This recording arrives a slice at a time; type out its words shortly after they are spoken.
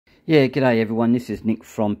Yeah, g'day everyone, this is Nick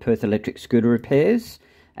from Perth Electric Scooter Repairs,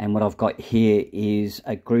 and what I've got here is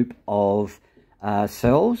a group of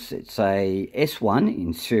cells. It's a S1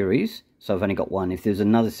 in series, so I've only got one. If there's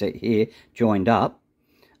another set here joined up,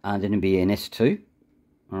 then it'd be an S2,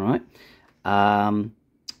 alright,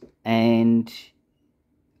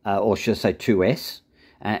 or should I say 2S,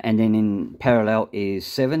 and then in parallel is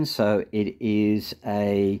 7, so it is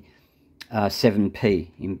a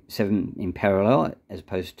 7P, 7 in parallel, as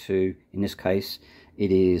opposed to, in this case, it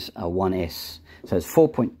is a 1S. So it's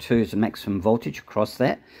 4.2 is the maximum voltage across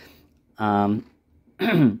that. Now,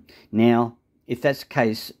 if that's the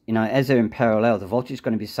case, you know, as they're in parallel, the voltage is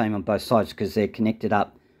going to be the same on both sides because they're connected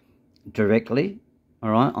up directly,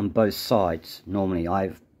 all right, on both sides. Normally,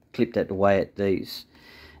 I've clipped it away at these.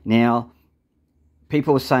 Now,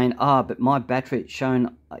 people are saying, but my battery, it's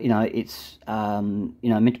shown, you know, it's,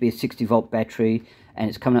 meant to be a 60 volt battery and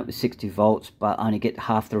it's coming up with 60 volts, but I only get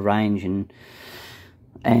half the range and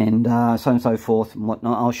so on and so forth and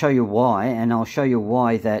whatnot. I'll show you why, and I'll show you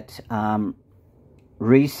why that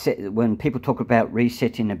reset, when people talk about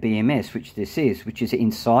resetting a BMS, which this is, which is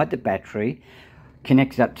inside the battery,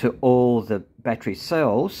 connected up to all the battery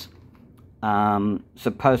cells,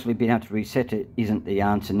 supposedly being able to reset it isn't the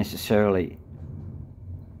answer necessarily.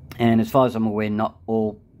 And as far as I'm aware, not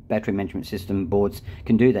all battery management system boards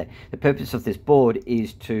can do that. The purpose of this board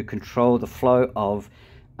is to control the flow of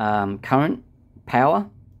current, power,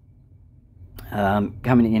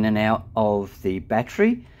 coming in and out of the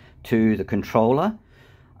battery to the controller,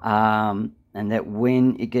 and that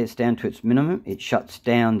when it gets down to its minimum, it shuts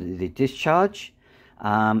down the discharge,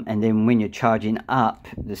 and then when you're charging up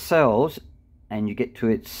the cells, and you get to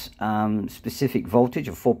its specific voltage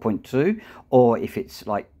of 4.2, or if it's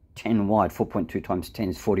like 10 wide, 4.2 times 10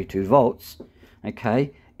 is 42 volts,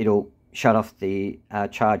 okay, it'll shut off the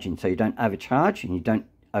charging, so you don't overcharge and you don't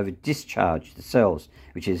over discharge the cells,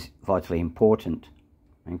 which is vitally important.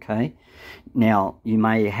 Okay, now you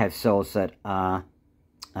may have cells that are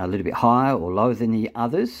a little bit higher or lower than the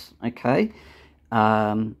others, okay,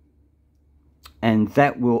 and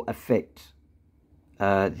that will affect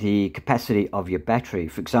the capacity of your battery.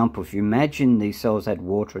 For example, if you imagine these cells had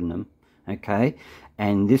water in them, okay,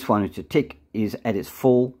 and this one, which is a tick, is at its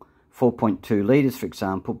full 4.2 litres, for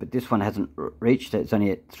example, but this one hasn't reached it, it's only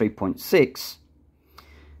at 3.6.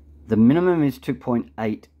 The minimum is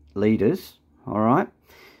 2.8 litres, all right?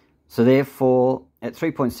 So therefore, at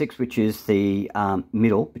 3.6, which is the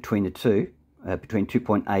middle between the two, between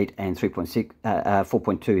 2.8 and 3.6,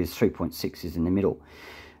 4.2 is 3.6 is in the middle.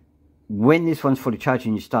 When this one's fully charged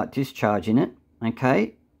and you start discharging it,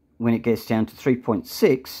 okay, when it gets down to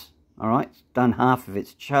 3.6, all right, it's done half of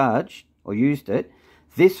its charge or used it.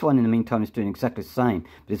 This one in the meantime is doing exactly the same,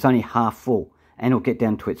 but it's only half full, and it'll get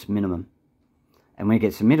down to its minimum. And when it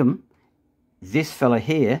gets to minimum, this fella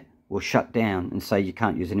here will shut down and say you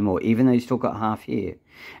can't use it anymore, even though you still got half here.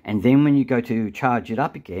 And then when you go to charge it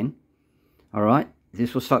up again, all right,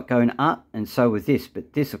 this will start going up, and so with this,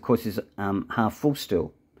 but this of course is half full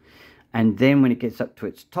still. And then when it gets up to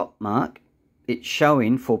its top mark, it's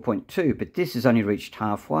showing 4.2, but this has only reached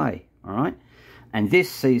halfway, all right? And this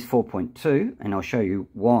sees 4.2, and I'll show you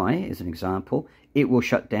why as an example. It will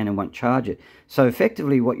shut down and won't charge it. So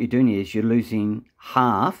effectively what you're doing is you're losing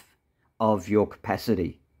half of your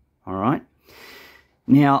capacity, all right?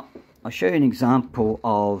 Now, I'll show you an example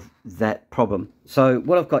of that problem. So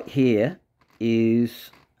what I've got here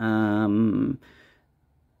is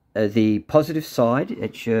the positive side,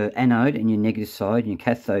 it's your anode, and your negative side, and your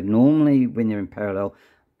cathode. Normally when they're in parallel,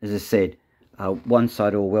 as I said, one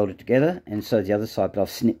side all welded together, and so the other side, but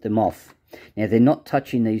I've snipped them off. Now they're not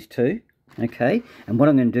touching these two, okay, and what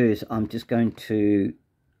I'm going to do is I'm just going to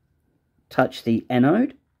touch the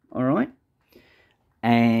anode, all right,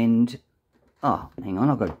 and hang on,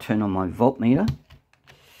 I've got to turn on my voltmeter.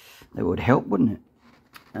 That would help, wouldn't it?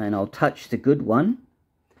 And I'll touch the good one,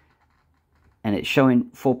 and it's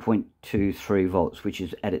showing 4.23 volts, which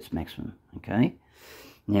is at its maximum, okay?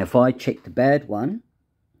 Now, if I check the bad one,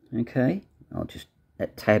 okay,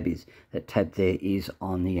 that tab there is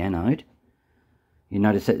on the anode. You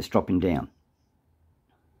notice that it's dropping down.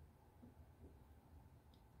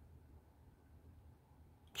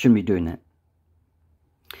 Shouldn't be doing that.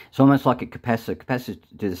 It's almost like a capacitor. Capacitors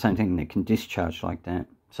do the same thing, they can discharge like that.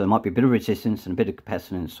 So there might be a bit of resistance and a bit of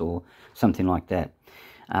capacitance or something like that.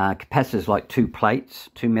 Capacitors like two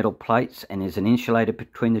metal plates, and there's an insulator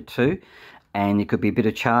between the two, and it could be a bit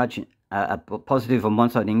of charge, a positive on one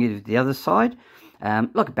side and negative the other side,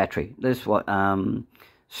 like a battery. That's what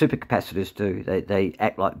supercapacitors do. They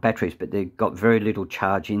act like batteries, but they've got very little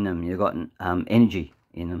charge in them. You've got energy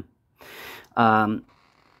in them.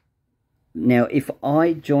 Now, if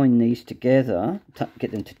I join these together,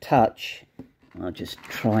 get them to touch, I'll just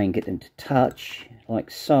try and get them to touch, like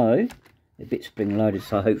so. They're a bit spring-loaded,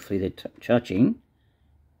 so hopefully they're touching.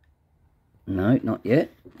 No, not yet.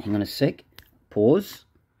 Hang on a sec. Pause.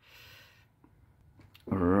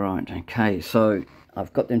 Right, okay, so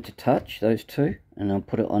I've got them to touch, those two, and I'll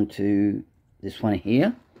put it onto this one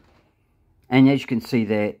here. And as you can see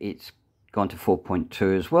there, it's gone to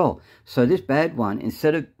 4.2 as well. So this bad one,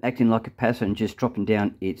 instead of acting like a capacitor and just dropping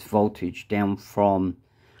down its voltage down from,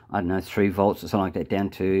 I don't know, 3 volts or something like that, down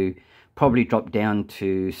to, probably drop down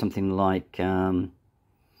to something like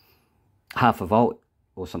half a volt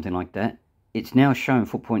or something like that, it's now showing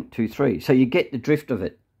 4.23. So you get the drift of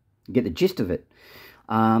it, you get the gist of it,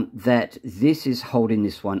 that this is holding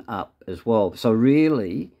this one up as well. So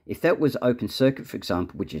really, if that was open circuit, for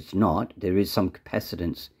example, which it's not, there is some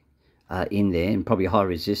capacitance in there and probably high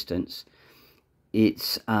resistance,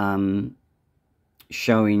 it's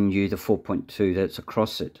showing you the 4.2 that's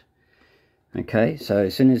across it. Okay, so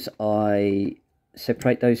as soon as I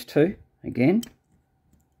separate those two again,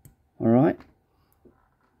 all right,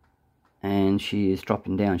 and she is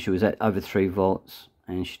dropping down. She was at over 3 volts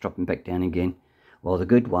and she's dropping back down again. Well, the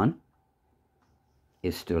good one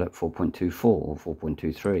is still at 4.24 or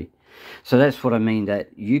 4.23. So that's what I mean, that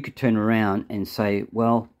you could turn around and say,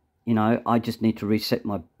 well, you know, I just need to reset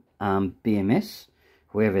my BMS,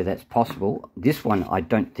 wherever that's possible. This one I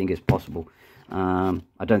don't think is possible.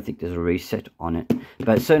 I don't think there's a reset on it.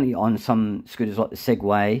 But certainly on some scooters like the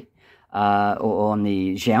Segway or on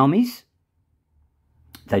the Xiaomi's,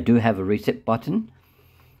 they do have a reset button.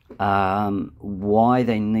 Why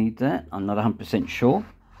they need that, I'm not 100% sure,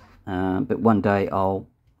 but one day I'll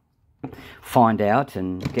find out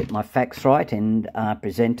and get my facts right and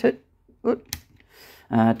present it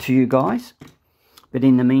to you guys. But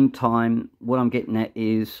in the meantime, what I'm getting at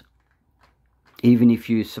is, even if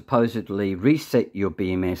you supposedly reset your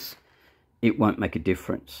BMS, it won't make a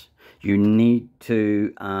difference. You need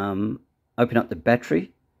to open up the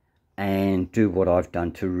battery and do what I've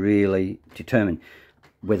done to really determine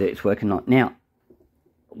whether it's working or not. Now,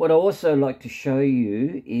 what I also like to show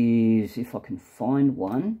you is, if I can find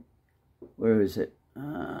one, where is it?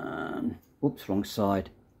 Whoops, wrong side.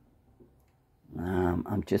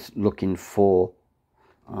 I'm just looking for,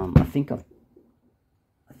 I think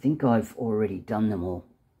I've already done them all.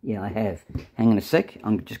 Yeah, I have. Hang on a sec,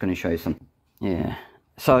 I'm just going to show you some. Yeah,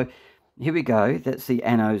 so here we go. That's the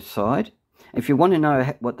anode side. If you want to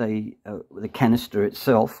know what the canister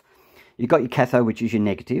itself, you've got your cathode, which is your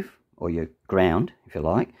negative, or your ground, if you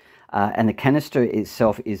like, and the canister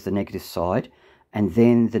itself is the negative side, and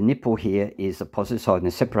then the nipple here is the positive side, and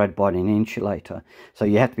they're separated by an insulator. So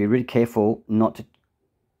you have to be really careful not to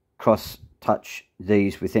cross-touch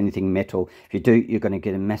these with anything metal. If you do, you're going to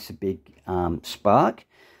get a massive big spark,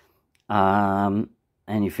 and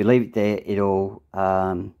if you leave it there, it'll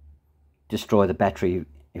destroy the battery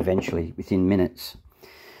eventually within minutes.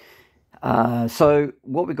 So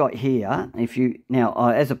what we got here, if you now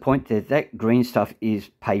as a point there, that green stuff is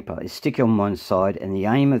paper. It's sticky on one side, and the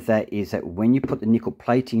aim of that is that when you put the nickel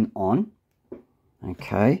plating on,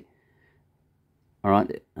 okay, all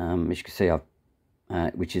right, as you can see,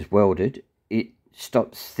 which is welded, it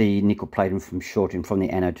stops the nickel plating from shorting from the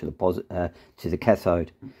anode to the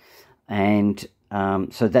cathode, and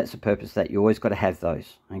so that's the purpose, that you always got to have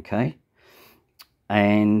those, okay.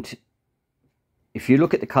 And if you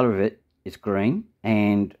look at the color of it, it's green,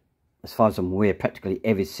 and as far as I'm aware, practically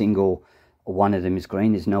every single one of them is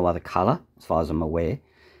green. There's no other color as far as I'm aware.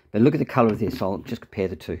 But look at the color of this. I'll just compare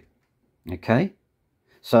the two. Okay,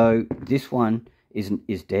 so this one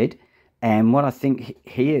is dead, and what I think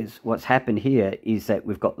here's what's happened here is that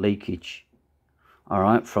we've got leakage, all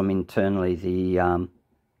right, from internally the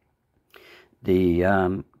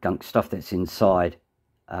gunk stuff that's inside,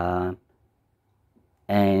 and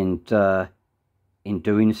in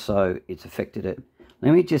doing so, it's affected it.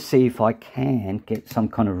 Let me just see if I can get some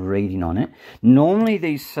kind of reading on it. Normally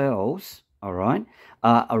these cells, all right,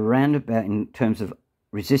 are around about, in terms of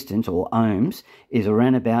resistance or ohms, is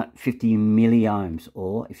around about 50 milliohms,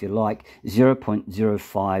 or if you like,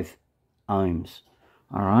 0.05 ohms,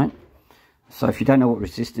 all right? So if you don't know what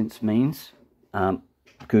resistance means,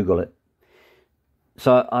 Google it.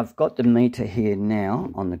 So I've got the meter here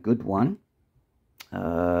now on the good one.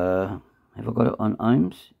 Have I got it on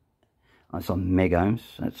ohms? Oh, it's on meg ohms,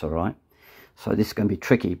 that's all right. So this is going to be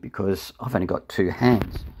tricky because I've only got 2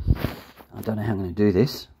 hands. I don't know how I'm going to do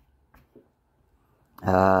this.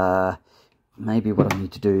 Maybe what I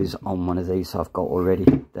need to do is on one of these I've got already.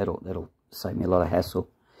 That'll save me a lot of hassle.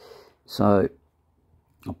 So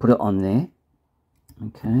I'll put it on there.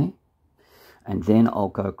 Okay. and then I'll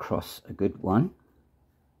go across a good one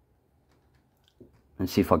and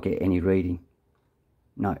see if I get any reading.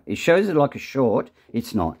 No, it shows it like a short.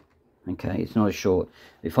 It's not. Okay, it's not a short.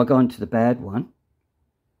 If I go into the bad one,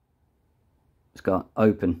 it's got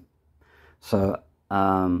open. So,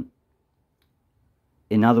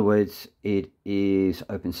 in other words, it is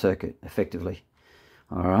open circuit, effectively.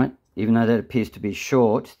 All right. Even though that appears to be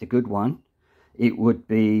short, the good one, it would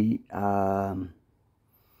be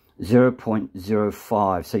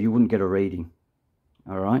 0.05, so you wouldn't get a reading.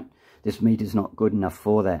 All right. This meter's not good enough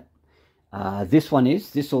for that. This one is.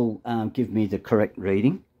 This will give me the correct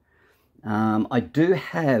reading. I do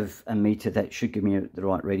have a meter that should give me the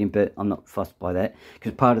right reading, but I'm not fussed by that,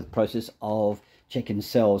 because part of the process of checking the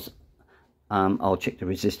cells, I'll check the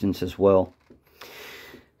resistance as well.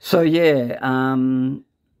 So yeah,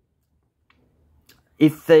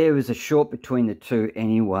 if there is a short between the two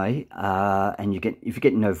anyway, and if you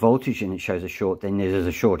get no voltage and it shows a short, then there's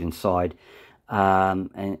a short inside,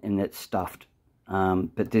 and that's stuffed.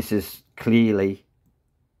 But this is clearly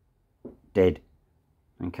dead.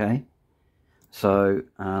 Okay. So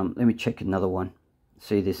let me check another one.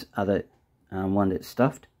 See this other one that's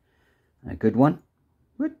stuffed. A good one.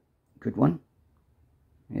 Good one.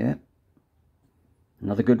 Yeah.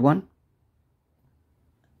 Another good one.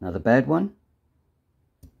 Another bad one.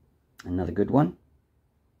 Another good one.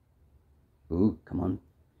 Ooh, come on.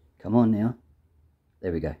 Come on now.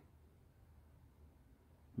 There we go.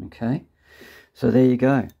 Okay. So there you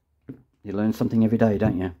go. You learn something every day,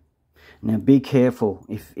 don't you? Now be careful.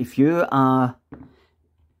 If you are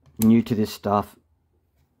new to this stuff,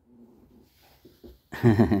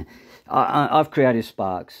 I've created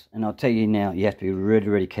sparks, and I'll tell you now, you have to be really,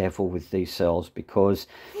 really careful with these cells, because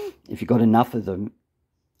if you've got enough of them,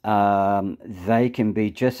 they can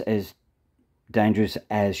be just as dangerous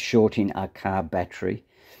as shorting a car battery.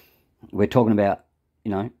 We're talking about,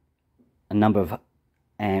 you know, a number of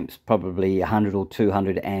amps, probably 100 or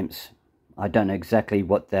 200 amps. I don't know exactly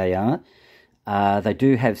what they are. They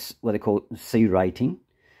do have what they call C rating,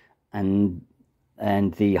 and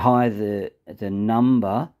the higher the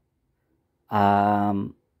number,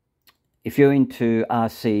 if you're into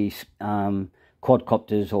RC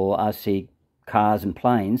quadcopters or RC cars and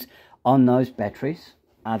planes, on those batteries,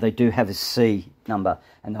 they do have a C number,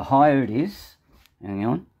 and the higher it is, hang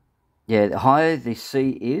on, yeah, the higher the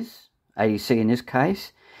C is, ADC in this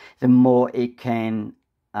case, the more it can,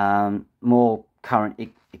 more current it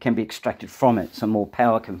can be extracted from it, so more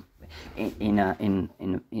power can in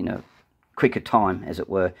a quicker time, as it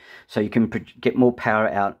were. So you can get more power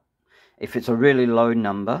out. If it's a really low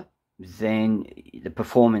number, then the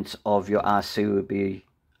performance of your RC would be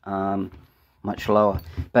much lower.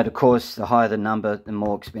 But of course, the higher the number, the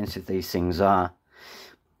more expensive these things are.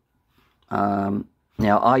 Now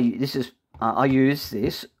I use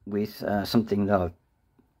this with something that I've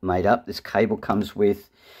made up. This cable comes with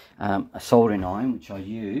a soldering iron, which I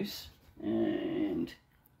use, and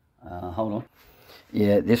hold on,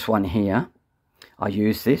 yeah, this one here, I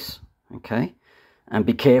use this, okay, and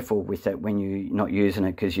be careful with that when you're not using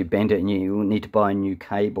it, because you bend it and you need to buy a new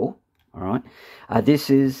cable. All right,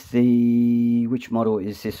 this is the, which model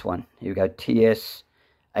is this one? Here we go, TS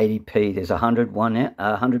 80p. There's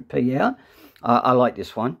 100p out. I like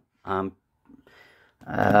this one, and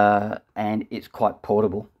it's quite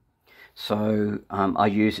portable. So I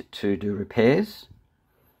use it to do repairs,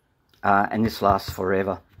 and this lasts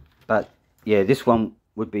forever. But yeah, this one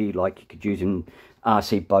would be like you could use in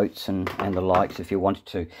RC boats and the likes if you wanted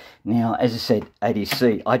to. Now, as I said,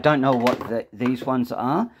 ADC, I don't know what these ones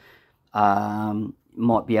are.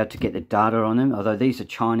 Might be able to get the data on them, although these are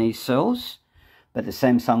Chinese cells, but the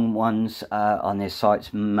Samsung ones on their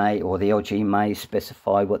sites may, or the LG may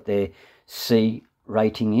specify what their C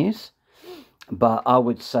rating is. But I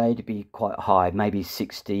would say to be quite high, maybe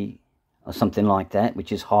 60 or something like that,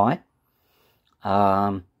 which is high.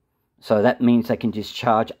 So that means they can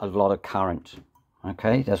discharge a lot of current.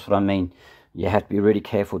 Okay, that's what I mean. You have to be really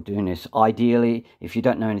careful doing this. Ideally, if you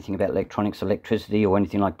don't know anything about electronics, electricity, or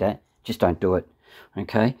anything like that, just don't do it.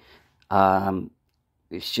 Okay,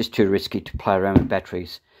 it's just too risky to play around with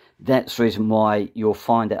batteries. That's the reason why you'll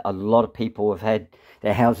find that a lot of people have had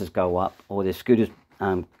their houses go up or their scooters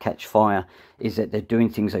catch fire, is that they're doing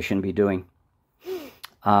things they shouldn't be doing.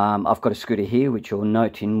 I've got a scooter here, which you'll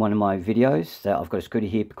note in one of my videos, that I've got a scooter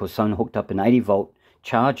here because someone hooked up an 80 volt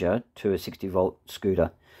charger to a 60 volt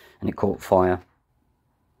scooter and it caught fire.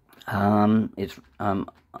 I'm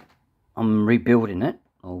rebuilding it,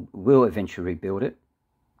 or will eventually rebuild it,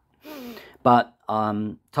 but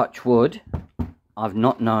touch wood, I've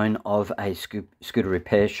not known of a scooter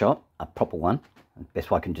repair shop, a proper one,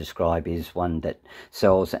 best way I can describe is one that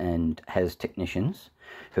sells and has technicians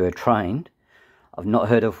who are trained. I've not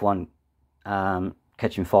heard of one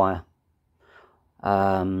catching fire.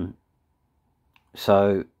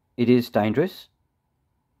 So it is dangerous,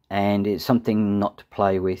 and it's something not to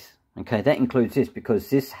play with. Okay, that includes this, because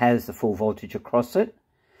this has the full voltage across it.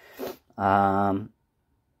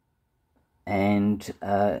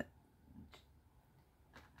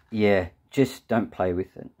 Yeah, just don't play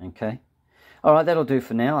with it, okay? Alright, that'll do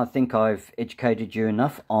for now. I think I've educated you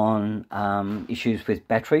enough on issues with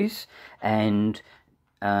batteries, and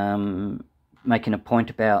making a point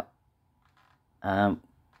about when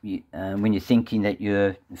you're thinking that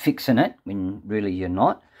you're fixing it, when really you're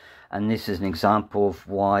not. And this is an example of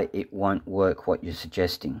why it won't work what you're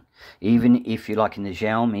suggesting. Even if you're like in the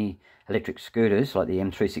Xiaomi electric scooters, like the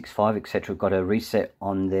M365, etc., got a reset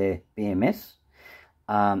on their BMS,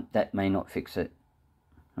 that may not fix it.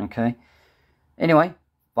 Okay? Anyway,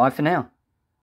 bye for now.